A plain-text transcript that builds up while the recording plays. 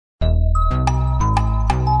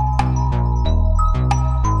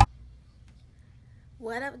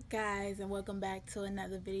What up, guys, and welcome back to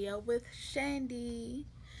another video with Shandy.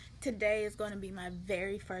 Today is going to be my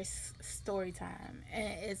very first story time,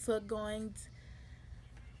 and it's going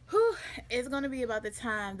to be about the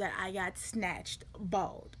time that I got snatched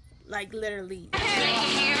bald, like literally. Let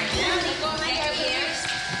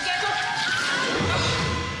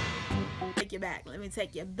me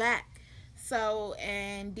take you back. So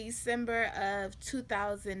in December of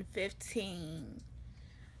 2015,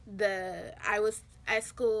 I was at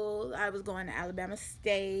school. I was going to Alabama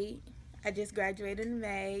State. I just graduated in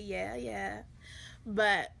May. Yeah.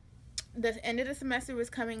 But the end of the semester was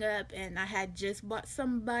coming up, and I had just bought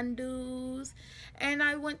some bundles, and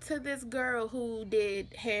I went to this girl who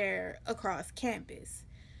did hair across campus.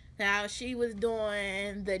 Now, she was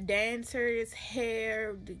doing the dancers'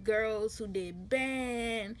 hair, the girls who did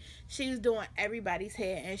band. She was doing everybody's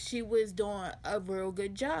hair, and she was doing a real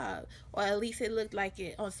good job. Or at least it looked like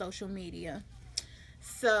it on social media.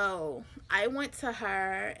 So, I went to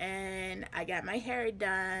her, and I got my hair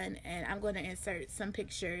done, and I'm going to insert some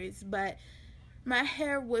pictures. But my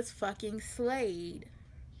hair was fucking slayed.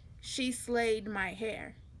 She slayed my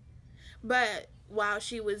hair. But while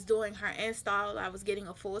she was doing her install, I was getting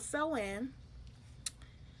a full sew-in.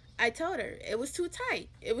 I told her it was too tight.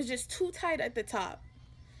 It was just too tight at the top.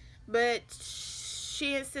 But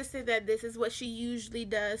she insisted that this is what she usually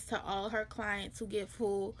does to all her clients who get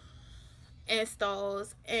full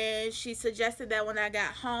installs. And she suggested that when I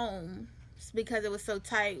got home, because it was so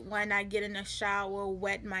tight, when I get in the shower,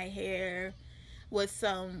 wet my hair with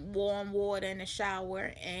some warm water in the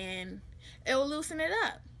shower, and it will loosen it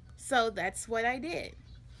up. So that's what I did.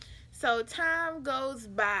 So time goes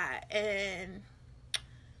by, and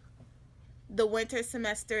the winter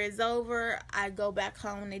semester is over. I go back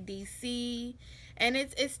home to DC, and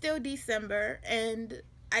it's still December, and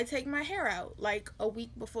I take my hair out like a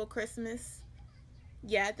week before Christmas.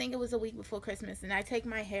 Yeah, I think it was a week before Christmas, and I take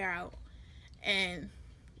my hair out, and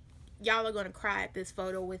y'all are gonna cry at this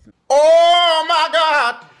photo with me. Oh my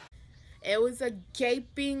God! It was a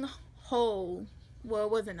gaping hole. Well,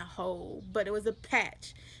 it wasn't a hole, but it was a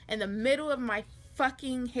patch in the middle of my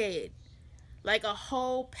fucking head. Like a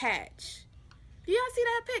whole patch. Do y'all see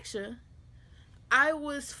that picture? I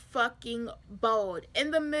was fucking bald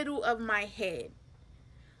in the middle of my head.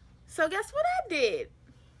 So guess what I did?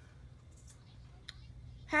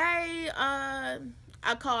 Hey, I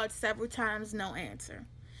called several times, no answer.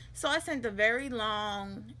 So I sent a very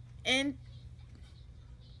long and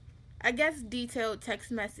I guess detailed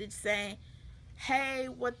text message saying, hey,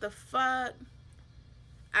 what the fuck?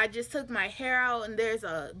 I just took my hair out and there's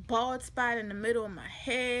a bald spot in the middle of my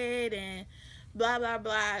head and blah, blah,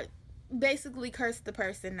 blah. Basically cursed the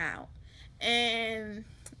person out. And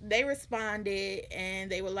they responded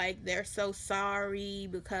and they were like, they're so sorry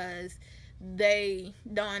because they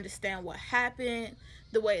don't understand what happened.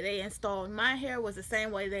 The way they installed my hair was the same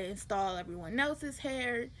way they installed everyone else's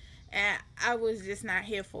hair. And I was just not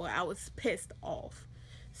here for it. I was pissed off.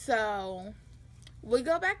 So we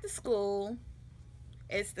go back to school.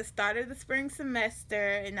 It's the start of the spring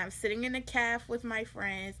semester, and I'm sitting in a caf with my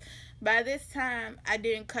friends. By this time, I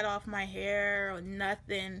didn't cut off my hair or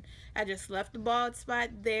nothing. I just left the bald spot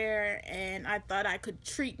there, and I thought I could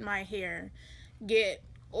treat my hair. Get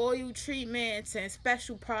oil treatments and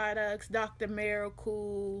special products, Dr.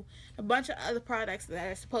 Miracle, a bunch of other products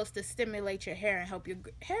that are supposed to stimulate your hair and help your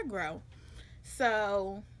hair grow.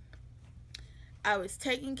 So I was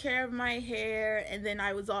taking care of my hair, and then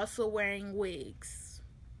I was also wearing wigs.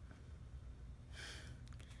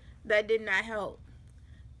 That did not help.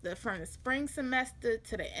 From the spring semester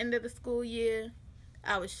to the end of the school year,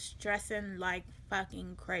 I was stressing like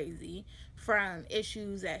fucking crazy. From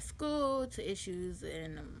issues at school to issues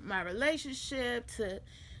in my relationship to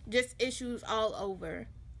just issues all over.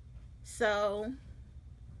 So,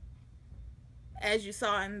 as you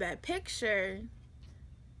saw in that picture,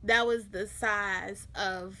 that was the size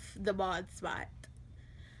of the bald spot.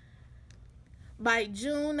 By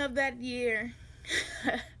June of that year,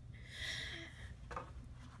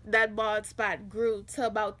 that bald spot grew to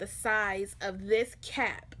about the size of this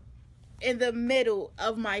cap in the middle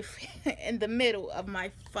of my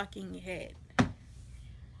fucking head.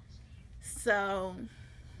 So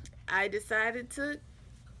I decided to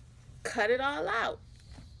cut it all out.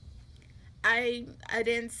 I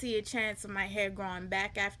didn't see a chance of my hair growing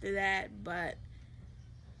back after that, but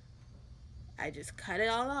I just cut it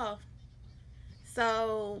all off.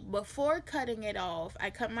 So before cutting it off, I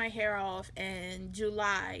cut my hair off in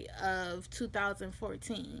July of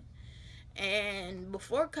 2014. And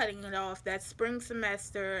before cutting it off, that spring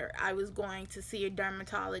semester, I was going to see a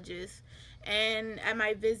dermatologist. And at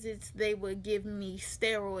my visits, they would give me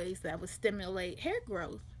steroids that would stimulate hair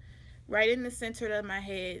growth right in the center of my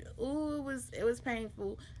head. Ooh, it was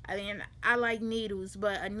painful. I mean, I like needles,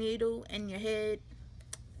 but a needle in your head,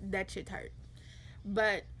 that should hurt.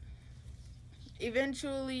 But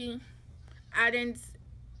eventually, I didn't.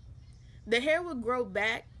 The hair would grow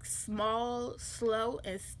back small, slow,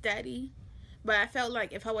 and steady. But I felt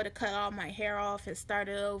like if I would have cut all my hair off and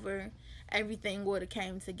started over, everything would have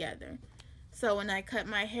came together. So when I cut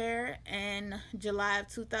my hair in July of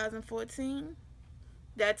 2014,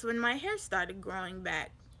 that's when my hair started growing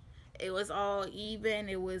back. It was all even.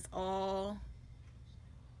 It was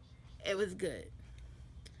good.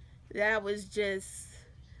 That was just,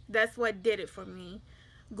 that's what did it for me.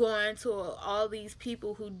 Going to all these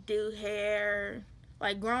people who do hair.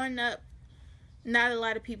 Like growing up, not a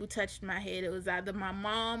lot of people touched my head. It was either my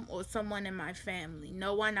mom or someone in my family.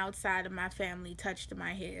 No one outside of my family touched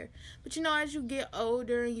my hair. But you know, as you get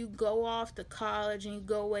older and you go off to college and you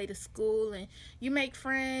go away to school and you make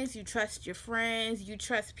friends, you trust your friends, you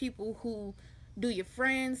trust people who do your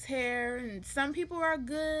friends' hair. And some people are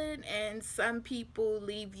good and some people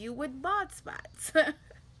leave you with bald spots.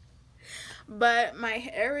 But my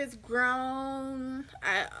hair is grown.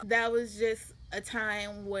 That was just a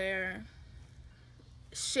time where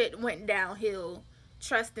shit went downhill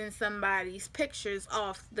trusting somebody's pictures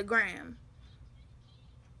off the gram.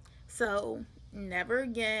 So, never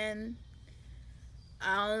again.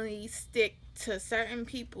 I only stick to certain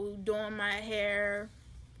people doing my hair.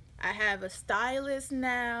 I have a stylist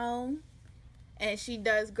now, and she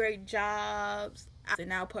does great jobs.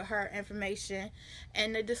 And I'll put her information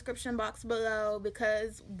in the description box below,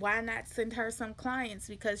 because why not send her some clients?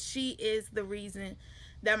 Because she is the reason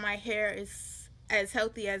that my hair is as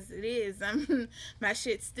healthy as it is. My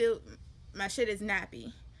shit is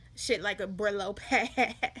nappy. Shit like a Brillo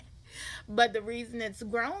pad. But the reason it's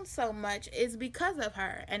grown so much is because of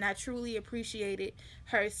her. And I truly appreciate it.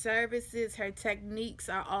 Her services, her techniques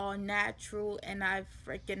are all natural, and I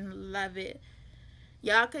freaking love it.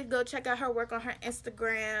 Y'all could go check out her work on her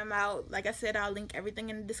Instagram. Like I said, I'll link everything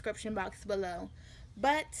in the description box below.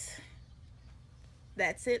 But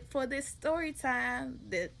that's it for this story time.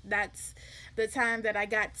 That's the time that I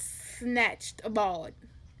got snatched bald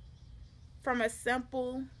from a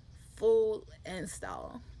simple full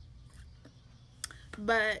install.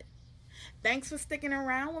 But thanks for sticking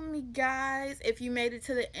around with me, guys. If you made it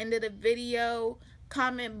to the end of the video,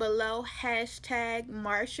 comment below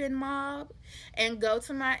 #MartianMob and go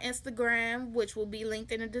to my Instagram, which will be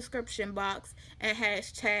linked in the description box, and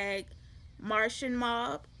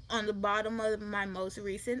 #MartianMob on the bottom of my most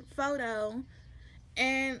recent photo.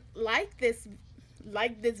 And like this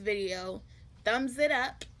video, thumbs it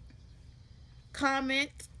up,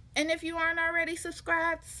 comment, and if you aren't already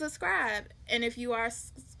subscribed, subscribe. And if you are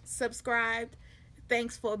subscribed,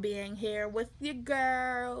 thanks for being here with your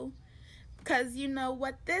girl. Because you know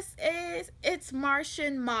what this is? It's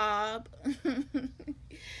Martian Mob.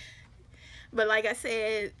 But like I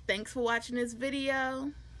said, thanks for watching this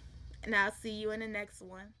video, and I'll see you in the next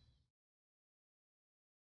one.